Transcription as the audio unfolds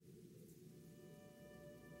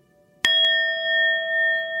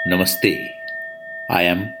Namaste. I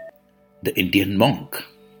am the Indian monk.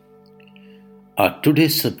 Our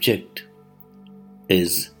today's subject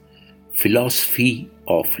is philosophy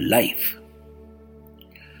of life.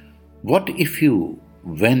 What if you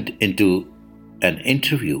went into an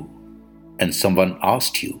interview and someone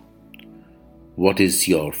asked you, "What is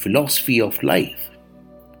your philosophy of life?"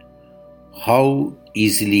 How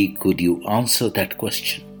easily could you answer that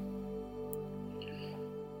question?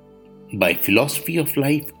 By philosophy of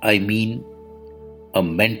life, I mean a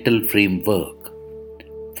mental framework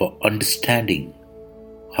for understanding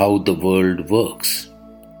how the world works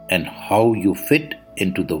and how you fit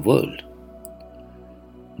into the world.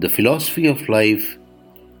 The philosophy of life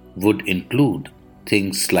would include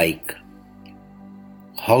things like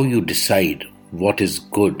how you decide what is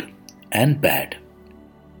good and bad,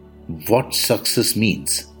 what success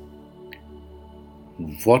means,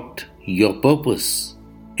 what your purpose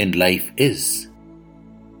in life is,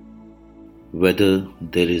 whether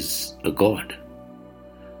there is a God,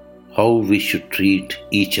 how we should treat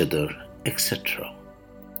each other, etc.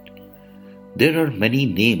 There are many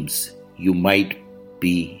names you might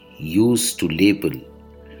be used to label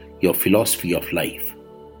your philosophy of life: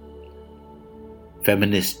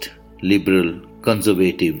 feminist, liberal,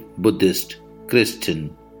 conservative, Buddhist, Christian,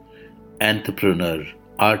 entrepreneur,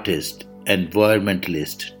 artist,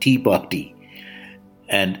 environmentalist, Tea Party,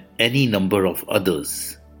 and any number of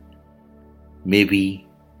others. Maybe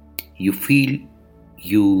you feel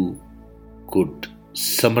you could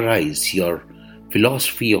summarize your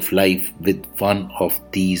philosophy of life with one of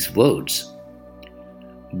these words.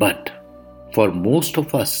 But for most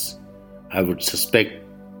of us, I would suspect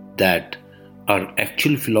that our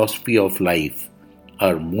actual philosophy of life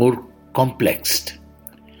are more complex.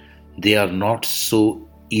 They are not so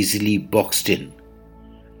easily boxed in.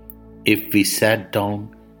 If we sat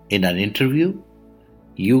down in an interview,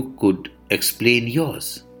 you could explain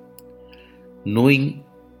yours. Knowing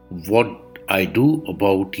what I do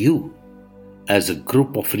about you as a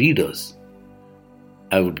group of readers,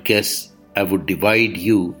 I would guess I would divide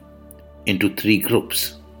you into three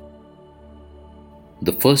groups.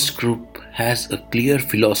 The first group has a clear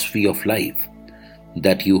philosophy of life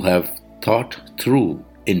that you have thought through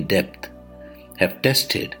in depth, have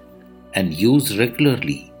tested, and use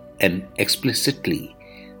regularly and explicitly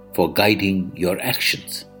for guiding your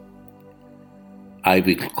actions. I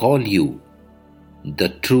will call you the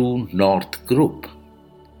True North group.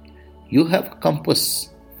 You have a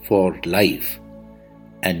compass for life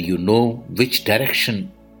and you know which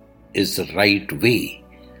direction is the right way,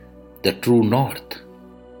 the true north.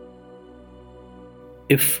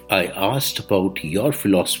 If I asked about your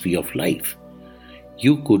philosophy of life,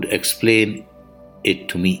 you could explain it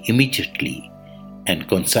to me immediately and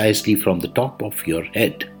concisely from the top of your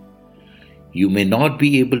head. You may not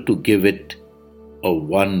be able to give it a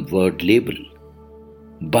one-word label,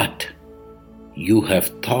 but you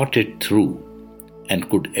have thought it through and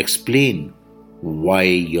could explain why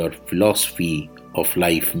your philosophy of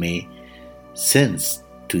life makes sense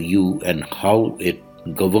to you and how it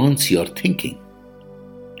governs your thinking.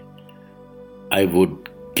 I would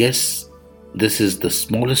guess this is the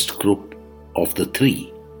smallest group of the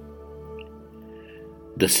three.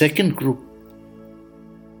 The second group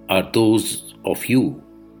are those of you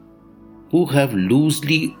who have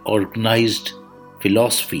loosely organized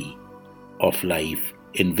philosophy of life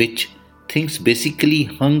in which things basically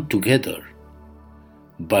hung together,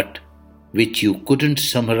 but which you couldn't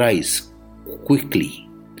summarize quickly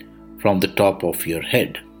from the top of your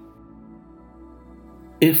head.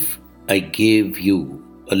 If I gave you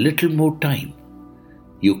a little more time,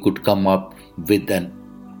 you could come up with an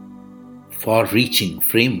far-reaching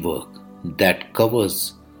framework that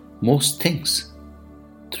covers most things.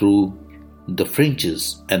 Through the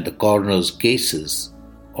fringes and the corners, cases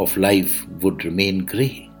of life would remain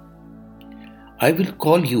grey. I will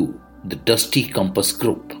call you the Dusty Compass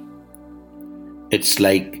group. It's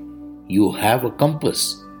like you have a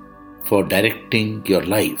compass for directing your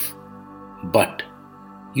life, but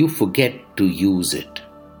you forget to use it.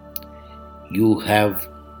 You have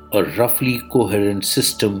a roughly coherent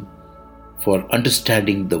system for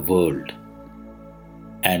understanding the world,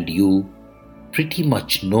 and you pretty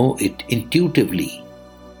much know it intuitively,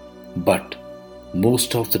 but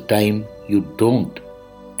most of the time you don't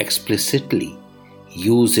explicitly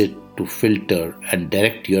use it to filter and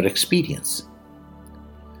direct your experience.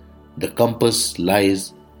 The compass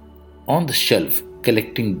lies on the shelf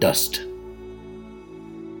collecting dust.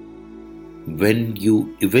 When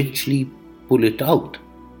you eventually pull it out,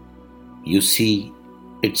 you see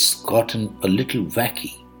it's gotten a little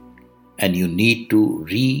wacky and you need to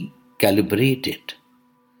recalibrate it.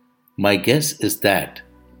 My guess is that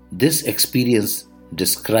this experience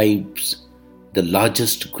describes the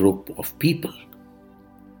largest group of people.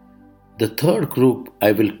 The third group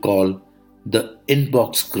I will call the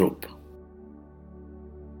inbox group.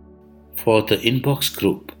 For the inbox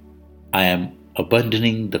group, I am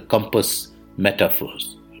abandoning the compass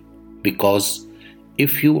metaphors because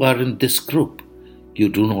if you are in this group, you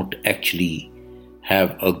do not actually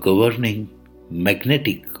have a governing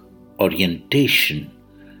magnetic orientation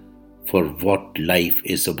for what life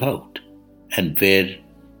is about and where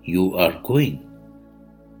you are going.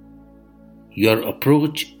 Your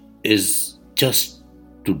approach is just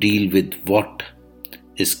to deal with what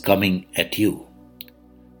is coming at you.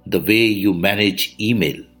 The way you manage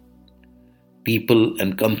email. People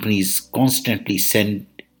and companies constantly send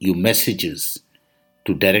you messages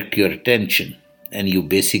to direct your attention, and you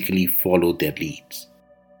basically follow their leads.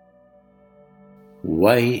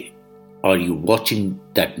 Why are you watching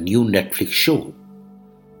that new Netflix show?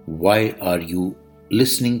 Why are you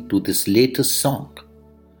listening to this latest song?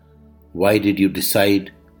 Why did you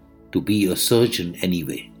decide to be a surgeon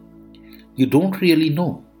anyway? You don't really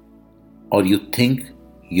know, or you think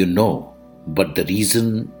you know, but the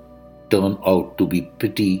reason turned out to be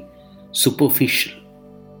pretty superficial.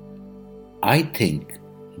 I think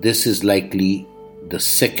this is likely the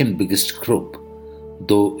second biggest group,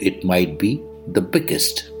 though it might be the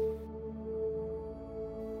biggest.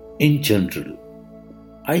 In general,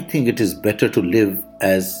 I think it is better to live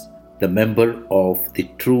as the member of the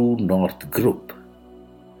True North group.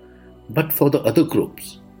 But for the other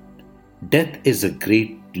groups, death is a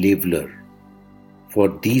great labeler for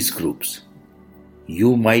these groups.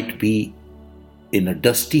 You might be in a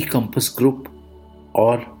dusty compass group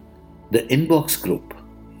or the inbox group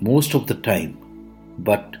most of the time,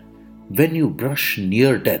 but when you brush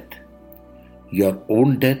near death, your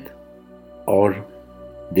own death or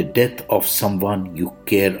the death of someone you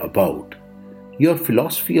care about, your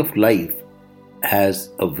philosophy of life has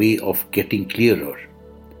a way of getting clearer.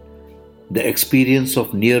 The experience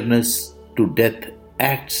of nearness to death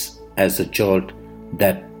acts as a jolt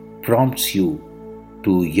that prompts you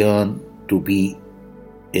to yearn to be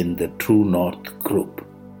in the True North group,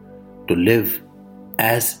 to live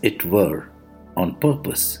as it were on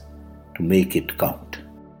purpose, to make it count.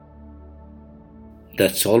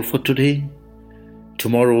 That's all for today.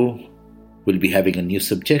 Tomorrow we'll be having a new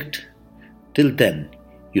subject. Till then,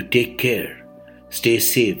 you take care, stay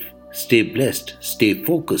safe, stay blessed, stay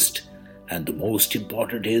focused, and the most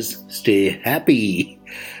important is stay happy.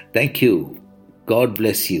 Thank you. God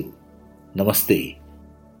bless you. Namaste.